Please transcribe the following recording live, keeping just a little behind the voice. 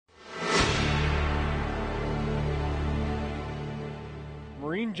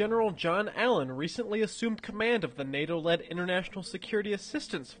Marine General John Allen recently assumed command of the NATO-led International Security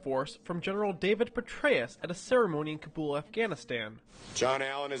Assistance Force from General David Petraeus at a ceremony in Kabul, Afghanistan. John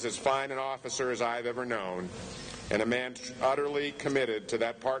Allen is as fine an officer as I've ever known, and a man utterly committed to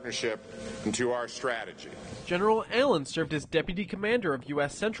that partnership and to our strategy. General Allen served as Deputy Commander of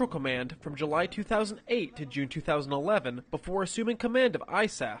U.S. Central Command from July 2008 to June 2011 before assuming command of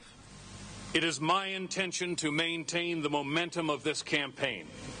ISAF. It is my intention to maintain the momentum of this campaign,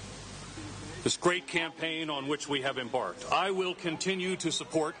 this great campaign on which we have embarked. I will continue to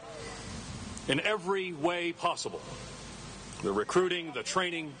support in every way possible the recruiting, the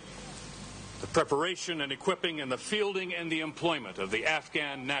training, the preparation and equipping, and the fielding and the employment of the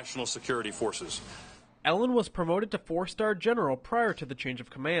Afghan National Security Forces. Allen was promoted to 4-star general prior to the change of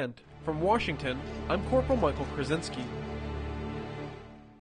command. From Washington, I'm Corporal Michael Krysinski.